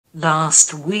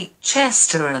Last week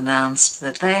Chester announced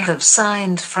that they have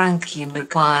signed Frankie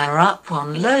Maguire up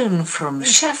on loan from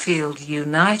Sheffield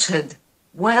United.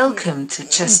 Welcome to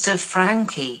Chester,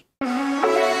 Frankie.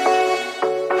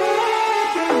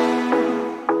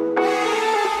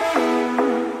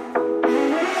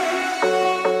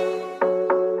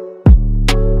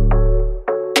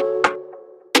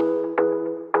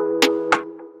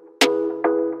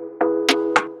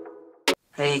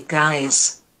 Hey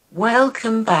guys,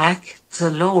 welcome back to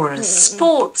Laura's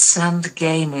Sports and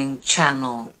Gaming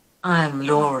channel. I'm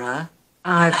Laura.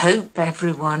 I hope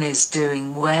everyone is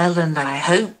doing well and I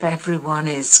hope everyone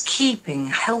is keeping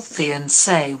healthy and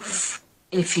safe.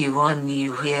 If you are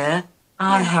new here,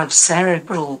 I have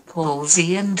cerebral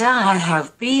palsy and I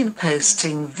have been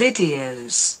posting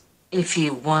videos. If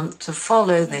you want to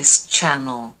follow this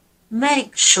channel,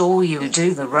 make sure you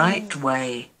do the right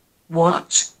way.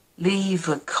 Watch, leave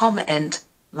a comment,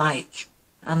 like,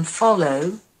 and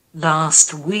follow.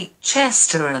 Last week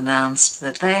Chester announced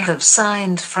that they have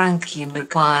signed Frankie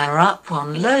Maguire up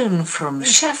on loan from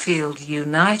Sheffield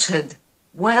United.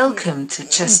 Welcome to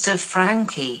Chester,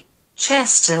 Frankie.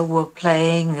 Chester were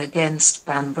playing against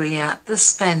Banbury at the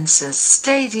Spencer's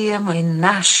Stadium in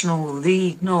National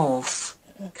League North.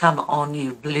 Come on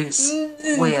you Blues,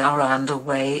 we are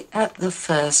underway at the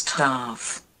first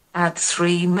half. At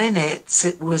 3 minutes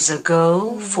it was a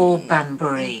goal for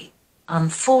Banbury.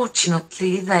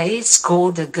 Unfortunately they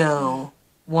scored a goal,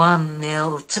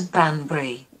 1-0 to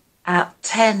Banbury. At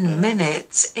 10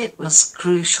 minutes it was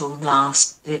crucial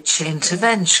last-ditch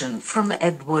intervention from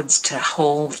Edwards to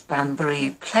halt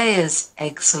Banbury players'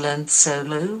 excellent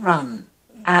solo run.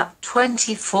 At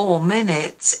 24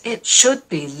 minutes it should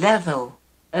be level.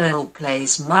 Earl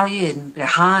plays Murray in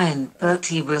behind but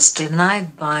he was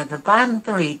denied by the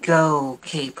Banbury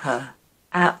goalkeeper.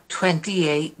 At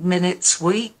 28 minutes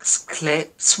Weeks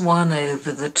clips one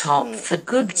over the top for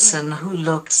Goodson, who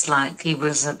looks like he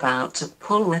was about to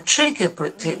pull a trigger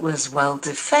but it was well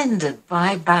defended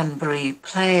by Banbury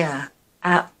player.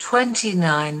 At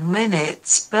 29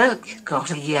 minutes Burke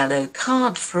got a yellow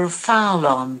card for a foul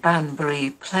on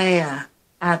Banbury player.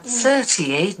 At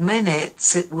 38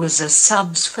 minutes it was a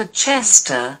subs for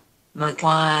Chester.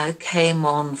 Maguire came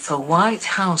on for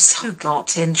Whitehouse, who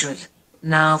got injured.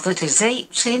 Now that is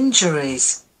 8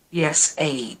 injuries. Yes,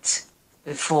 8.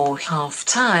 Before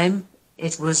half-time,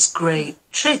 it was great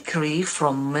trickery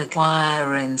from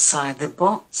Maguire inside the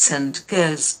box and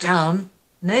goes down.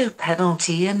 No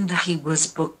penalty and he was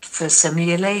booked for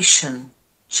simulation.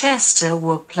 Chester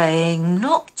were playing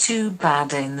not too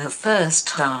bad in the first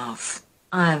half.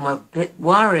 I'm a bit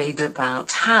worried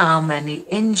about how many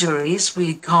injuries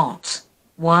we got.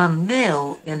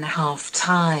 1-0 in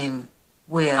half-time.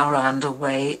 We are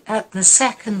underway at the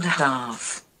second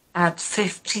half. At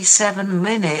 57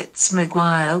 minutes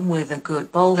Maguire with a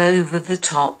good ball over the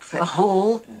top for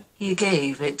Hall. He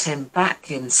gave it him back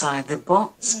inside the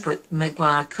box but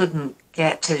Maguire couldn't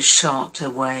get his shot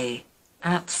away.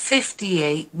 At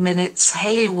 58 minutes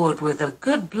Hayward with a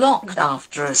good block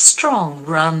after a strong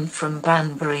run from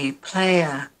Banbury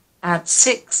player. At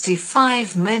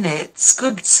 65 minutes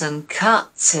Goodson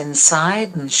cuts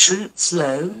inside and shoots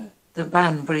low. The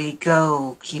Banbury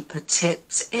goalkeeper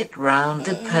tips it round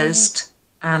the post,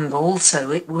 and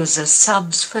also it was a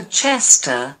subs for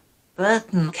Chester.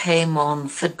 Burton came on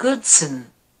for Goodson.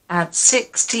 At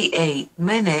 68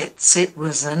 minutes it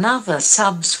was another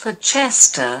subs for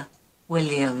Chester.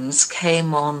 Williams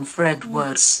came on for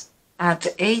Edwards. At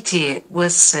 80 it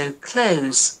was so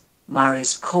close.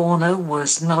 Murray's corner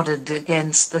was nodded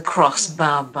against the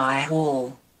crossbar by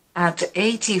Hall. At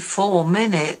 84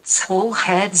 minutes Hall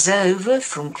heads over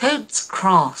from Coates'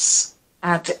 cross.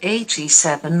 At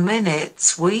 87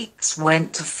 minutes Weeks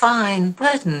went to find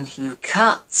Burton, who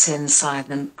cuts inside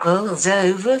and pulls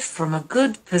over from a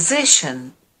good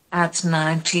position. At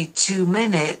 92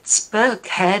 minutes Burke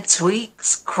heads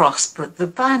Weeks' cross but the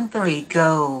Banbury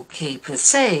goalkeeper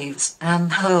saves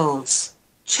and holds.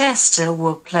 Chester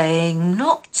were playing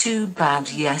not too bad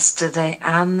yesterday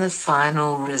and the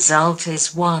final result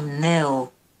is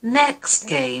 1-0. Next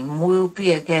game will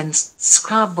be against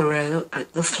Scarborough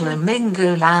at the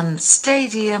Flamingo Land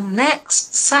Stadium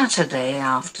next Saturday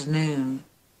afternoon.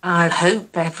 I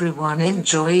hope everyone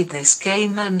enjoyed this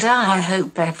game and I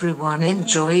hope everyone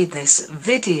enjoyed this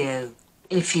video.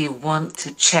 If you want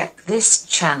to check this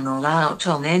channel out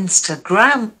on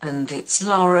Instagram, and it's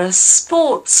Laura's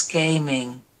Sports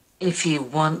Gaming. If you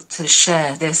want to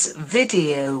share this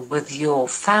video with your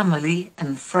family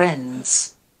and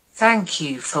friends. Thank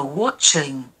you for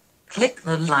watching. Click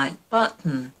the like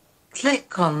button.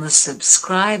 Click on the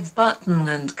subscribe button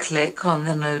and click on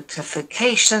the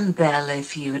notification bell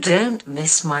if you don't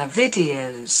miss my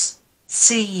videos.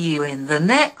 See you in the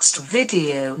next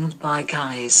video and bye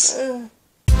guys.